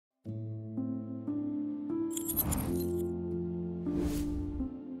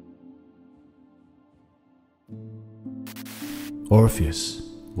Orpheus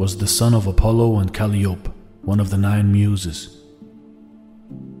was the son of Apollo and Calliope, one of the 9 muses.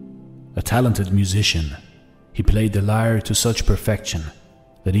 A talented musician, he played the lyre to such perfection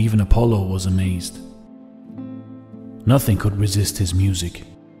that even Apollo was amazed. Nothing could resist his music,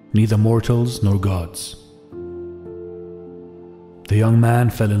 neither mortals nor gods. The young man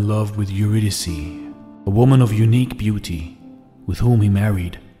fell in love with Eurydice, a woman of unique beauty, with whom he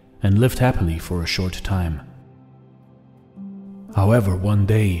married and lived happily for a short time. However, one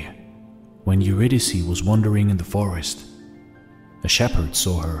day, when Eurydice was wandering in the forest, a shepherd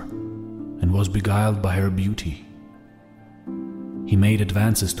saw her and was beguiled by her beauty. He made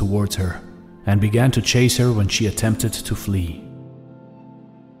advances towards her and began to chase her when she attempted to flee.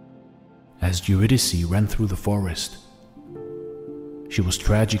 As Eurydice ran through the forest, she was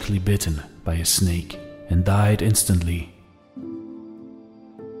tragically bitten by a snake and died instantly.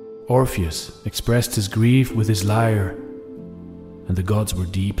 Orpheus expressed his grief with his lyre, and the gods were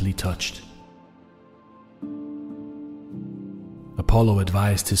deeply touched. Apollo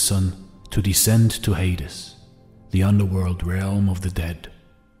advised his son to descend to Hades, the underworld realm of the dead,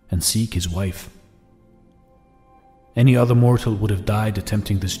 and seek his wife. Any other mortal would have died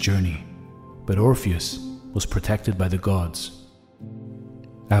attempting this journey, but Orpheus was protected by the gods.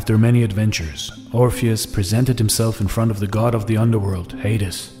 After many adventures, Orpheus presented himself in front of the god of the underworld,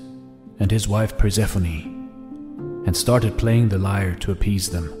 Hades, and his wife Persephone, and started playing the lyre to appease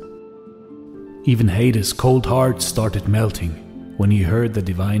them. Even Hades' cold heart started melting when he heard the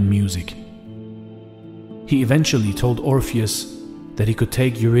divine music. He eventually told Orpheus that he could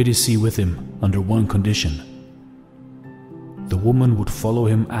take Eurydice with him under one condition. The woman would follow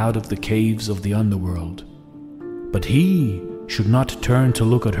him out of the caves of the underworld, but he should not turn to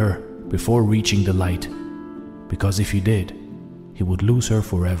look at her before reaching the light, because if he did, he would lose her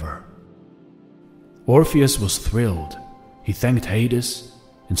forever. Orpheus was thrilled. He thanked Hades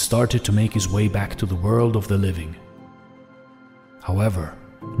and started to make his way back to the world of the living. However,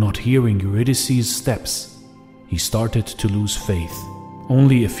 not hearing Eurydice's steps, he started to lose faith.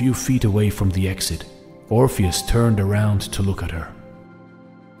 Only a few feet away from the exit, Orpheus turned around to look at her.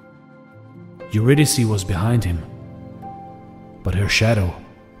 Eurydice was behind him, but her shadow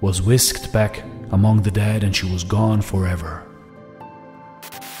was whisked back among the dead and she was gone forever.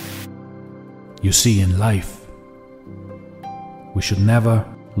 You see, in life, we should never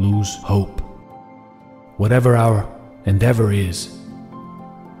lose hope. Whatever our endeavor is,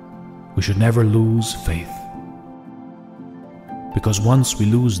 we should never lose faith. Because once we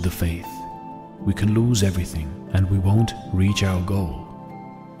lose the faith, we can lose everything and we won't reach our goal.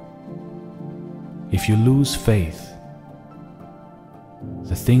 If you lose faith,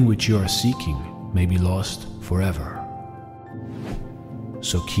 the thing which you are seeking may be lost forever.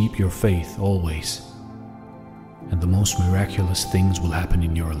 So keep your faith always, and the most miraculous things will happen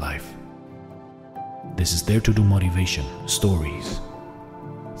in your life. This is Dare to Do Motivation Stories.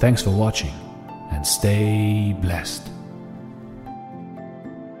 Thanks for watching, and stay blessed.